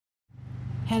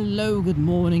Hello, good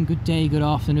morning, good day, good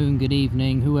afternoon, good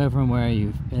evening, whoever and where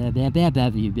you. How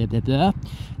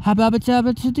about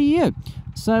to you?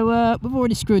 So we've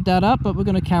already screwed that up, but we're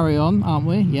going to carry on, aren't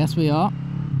we? Yes, we are.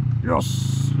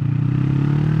 Yes.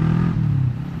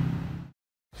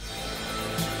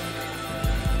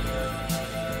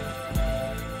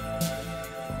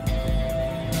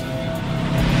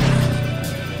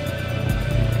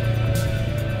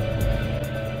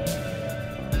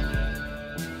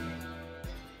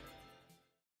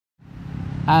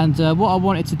 And what I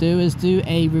wanted to do is do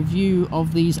a review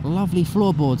of these lovely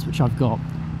floorboards which I've got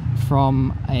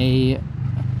from a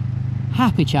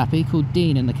happy chappy called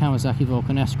Dean in the Kawasaki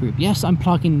Vulcan S group. Yes, I'm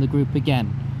plugging the group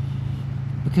again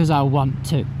because I want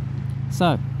to.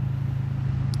 So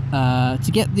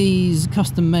to get these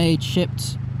custom made,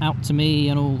 shipped out to me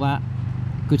and all that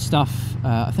good stuff,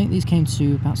 I think these came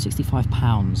to about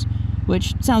 £65,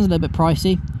 which sounds a little bit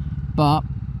pricey, but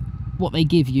what they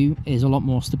give you is a lot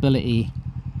more stability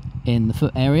in the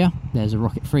foot area. There's a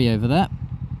rocket free over there.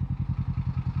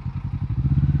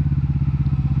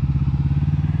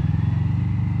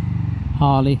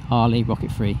 Harley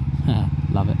rocket free.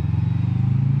 Love it.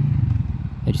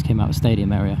 They just came out of the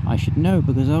stadium area. I should know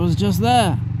because I was just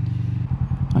there.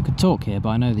 I could talk here, but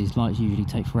I know these lights usually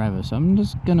take forever, so I'm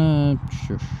just gonna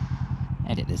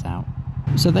edit this out.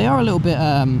 So they are a little bit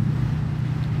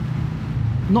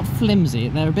not flimsy,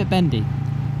 they're a bit bendy,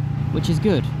 which is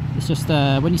good. It's just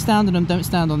when you stand on them, don't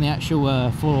stand on the actual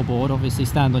floorboard. Obviously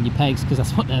stand on your pegs because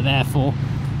that's what they're there for.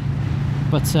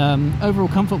 But overall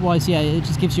comfort wise, yeah, it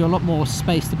just gives you a lot more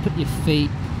space to put your feet,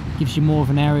 gives you more of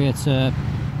an area to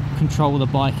control the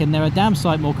bike, and they're a damn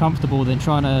sight more comfortable than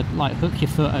trying to like hook your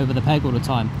foot over the peg all the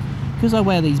time. Because I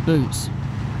wear these boots,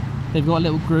 they've got a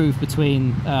little groove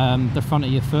between the front of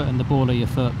your foot and the ball of your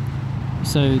foot,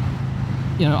 so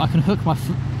you know I can hook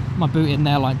my boot in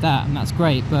there like that, and that's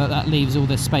great, but that leaves all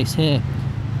this space here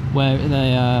where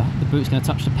the boot's going to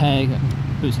touch the peg.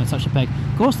 Boot's going to touch the peg.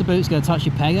 Of course the boot's going to touch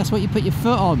your peg, that's what you put your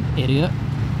foot on, idiot.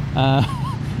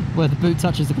 Where the boot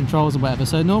touches the controls or whatever.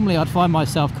 So normally I'd find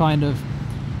myself kind of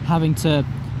having to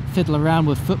fiddle around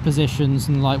with foot positions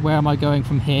and like where am I going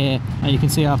from here, and you can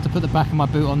see I have to put the back of my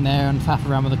boot on there and faff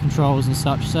around with the controls and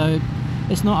such, so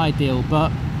it's not ideal.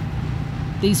 But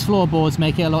these floorboards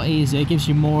make it a lot easier. It gives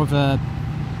you more of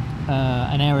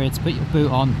an area to put your boot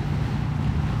on,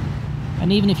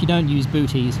 and even if you don't use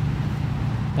booties,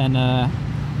 then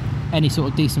any sort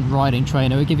of decent riding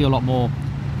trainer will give you a lot more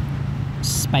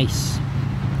space,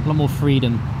 a lot more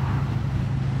freedom.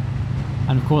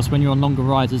 And of course when you're on longer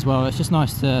rides as well, it's just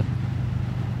nice to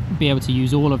be able to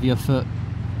use all of your foot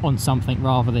on something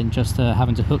rather than just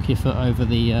having to hook your foot over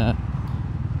the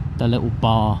little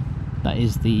bar that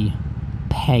is the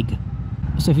peg.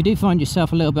 So if you do find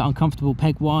yourself a little bit uncomfortable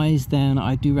peg wise, then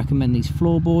I do recommend these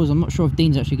floorboards. I'm not sure if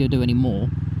Dean's actually going to do any more,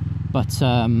 but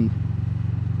I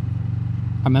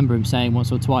remember him saying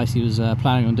once or twice he was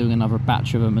planning on doing another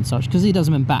batch of them and such, because he does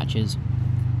them in batches.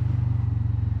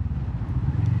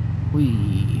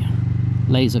 We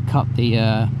laser cut the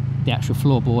actual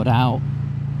floorboard out,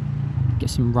 get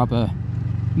some rubber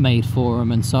made for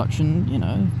them and such, and you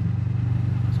know,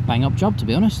 it's a bang up job to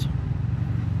be honest.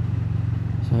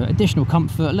 So additional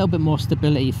comfort, a little bit more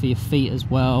stability for your feet as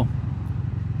well.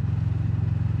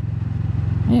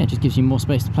 Yeah, it just gives you more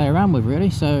space to play around with really.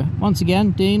 So once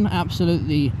again, Dean,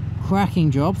 absolutely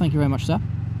cracking job. Thank you very much, sir.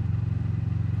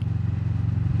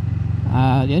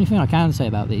 The only thing I can say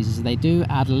about these is they do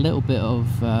add a little bit of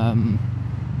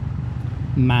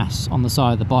mass on the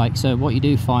side of the bike. So what you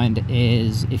do find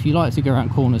is if you like to go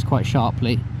around corners quite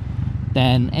sharply,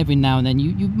 then every now and then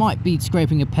you might be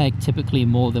scraping a peg typically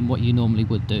more than what you normally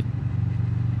would do.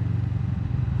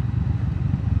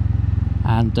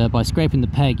 And by scraping the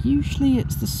peg, usually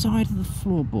it's the side of the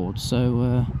floorboard,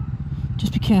 so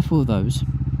just be careful of those.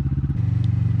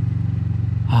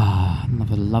 Ah,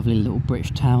 another lovely little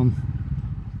British town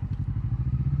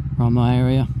around my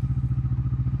area.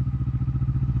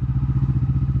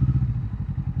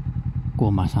 Go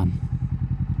on, my son.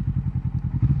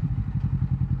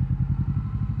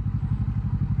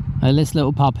 This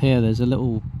little pub here, there's a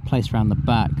little place around the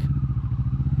back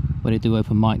where they do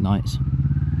open mic nights,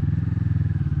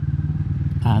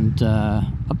 and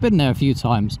I've been there a few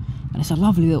times, and it's a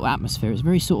lovely little atmosphere. It's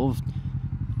very sort of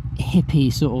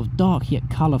hippie, sort of dark yet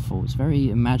colourful. It's very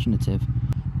imaginative,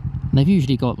 and they've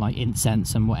usually got like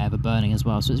incense and whatever burning as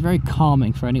well, so it's very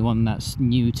calming for anyone that's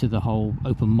new to the whole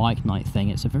open mic night thing.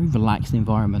 It's a very relaxed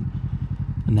environment,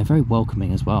 and they're very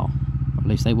welcoming as well. Or at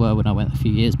least they were when I went a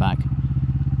few years back.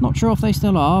 Not sure if they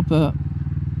still are, but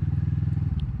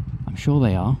I'm sure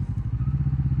they are.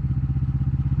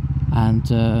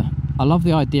 And I love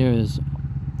the ideas,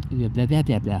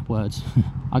 words.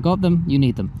 I got them, you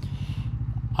need them.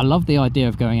 I love the idea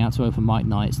of going out to open mic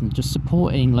nights and just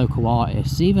supporting local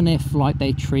artists, even if like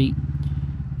they treat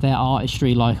their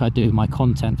artistry like I do my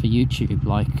content for YouTube.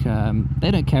 Like they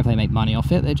don't care if they make money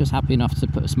off it, they're just happy enough to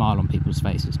put a smile on people's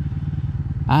faces.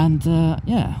 And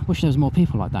yeah, wish there was more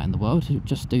people like that in the world who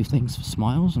just do things for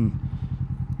smiles and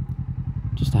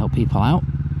just to help people out.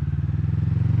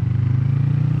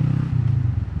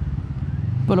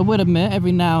 But I would admit,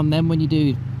 every now and then when you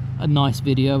do a nice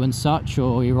video and such,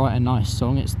 or you write a nice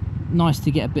song, it's nice to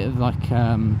get a bit of like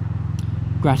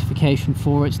gratification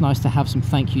for it. It's nice to have some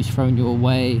thank yous thrown your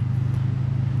way,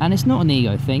 and it's not an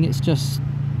ego thing, it's just,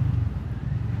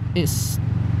 it's,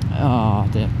 oh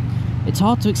dear, it's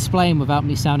hard to explain without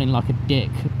me sounding like a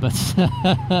dick, but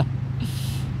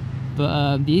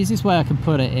but the easiest way I can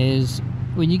put it is,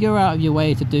 when you go out of your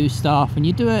way to do stuff and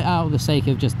you do it out of the sake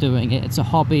of just doing it, it's a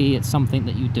hobby, it's something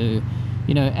that you do,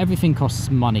 you know, everything costs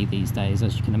money these days,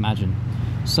 as you can imagine.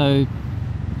 So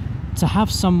to have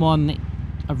someone,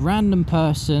 a random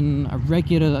person, a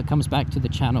regular that comes back to the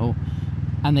channel,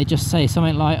 and they just say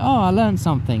something like, oh, I learned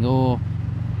something, or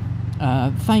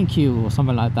thank you, or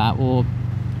something like that. Or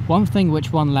one thing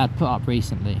which one lad put up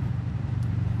recently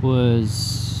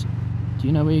was, do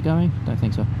you know where you're going? Don't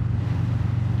think so.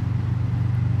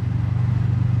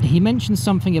 He mentioned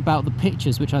something about the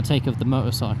pictures which I take of the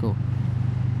motorcycle,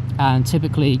 and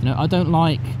typically, you know, I don't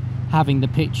like having the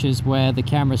pictures where the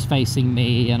camera's facing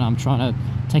me and I'm trying to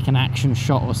take an action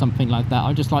shot or something like that.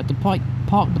 I just like to park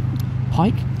the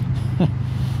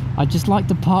I just like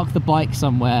to park the bike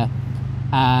somewhere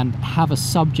and have a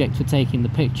subject for taking the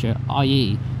picture,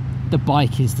 i.e. the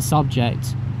bike is the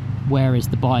subject. Where is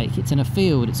the bike? It's in a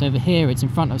field, it's over here, it's in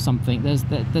front of something,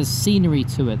 there's scenery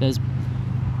to it, there's,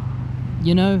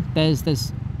 you know,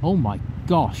 there's oh my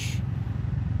gosh,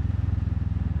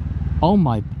 oh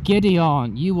my giddy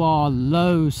aunt, you are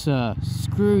low, sir.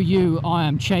 Screw you, I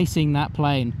am chasing that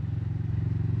plane.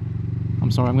 I'm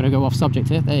sorry, I'm going to go off subject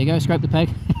here. There you go, scrape the peg.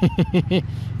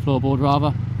 Floorboard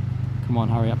rather. Come on,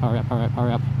 hurry up, hurry up, hurry up,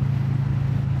 hurry up.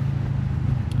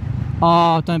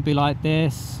 Oh, don't be like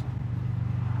this.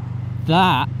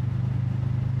 That.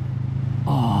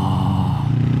 Oh.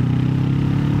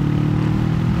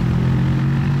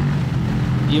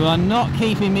 You are not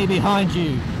keeping me behind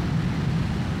you.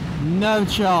 No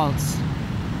chance.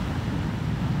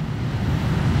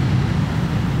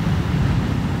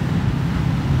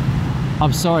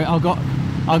 I'm sorry, I've got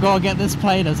to get this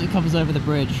plane as it comes over the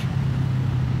bridge.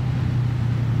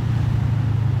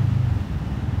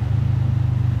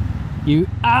 You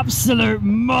absolute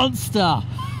monster!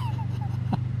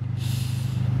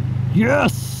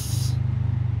 Yes!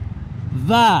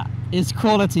 That is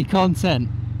quality content.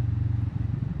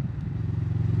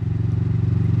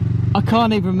 I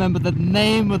can't even remember the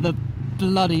name of the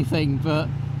bloody thing, but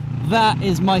that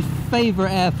is my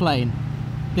favourite airplane.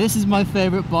 This is my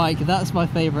favourite bike, that's my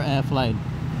favourite airplane.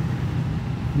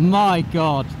 My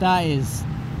god, that is...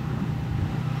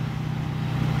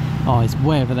 Oh, it's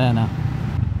way over there now.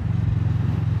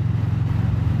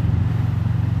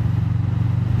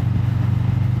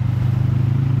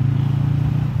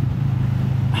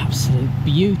 Absolute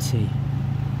beauty.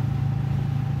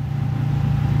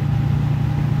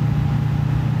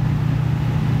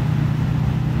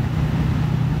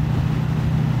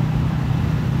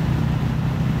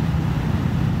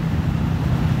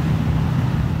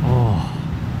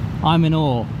 I'm in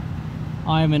awe.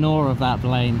 I am in awe of that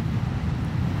plane.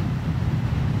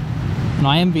 And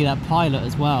I envy that pilot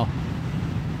as well.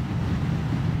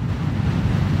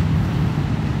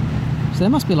 So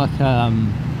there must be like, I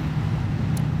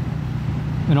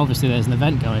mean obviously there's an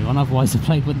event going on, otherwise the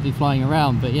plane wouldn't be flying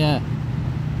around, but yeah.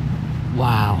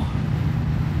 Wow.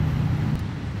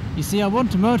 You see, I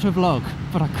want to motovlog,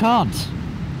 but I can't.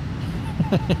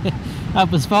 That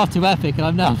was far too epic, and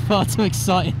I'm now far too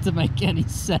excited to make any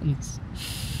sense.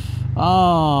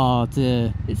 Oh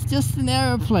dear, it's just an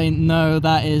aeroplane. No,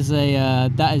 that is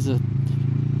a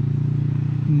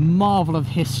marvel of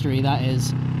history. That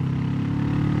is.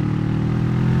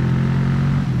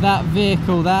 That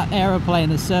vehicle, that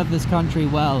aeroplane has served this country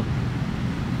well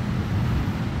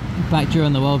back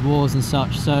during the World Wars and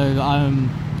such. So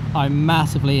I'm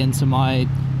massively into my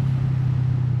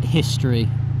history.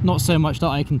 Not so much that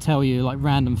I can tell you like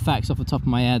random facts off the top of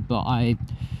my head, but I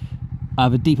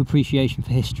have a deep appreciation for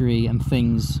history and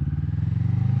things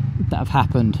that have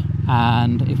happened.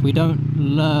 And if we don't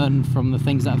learn from the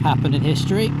things that have happened in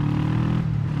history,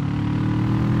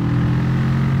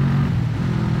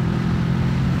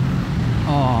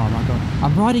 oh my god,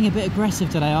 I'm riding a bit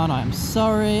aggressive today, aren't I? I'm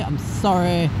sorry, I'm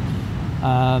sorry.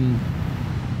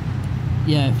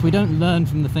 Yeah, if we don't learn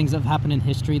from the things that have happened in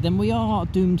history, then we are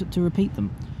doomed to repeat them.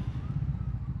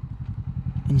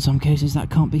 In some cases, that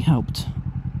can't be helped.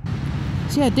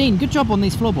 So yeah, Dean, good job on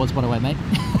these floorboards, by the way, mate.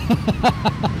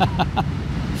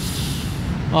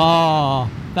 Oh,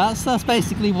 that's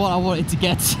basically what I wanted to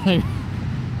get to.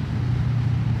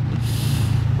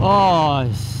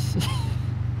 Oh,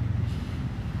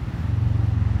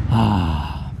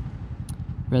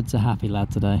 Red's a happy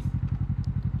lad today.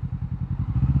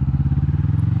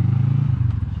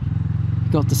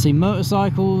 Got to see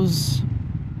motorcycles,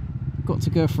 got to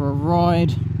go for a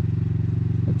ride,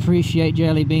 appreciate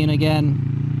Jelly Bean again,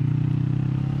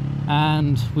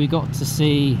 and we got to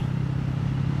see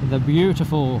the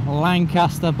beautiful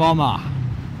Lancaster Bomber.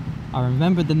 I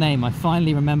remembered the name, I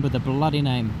finally remembered the bloody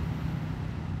name.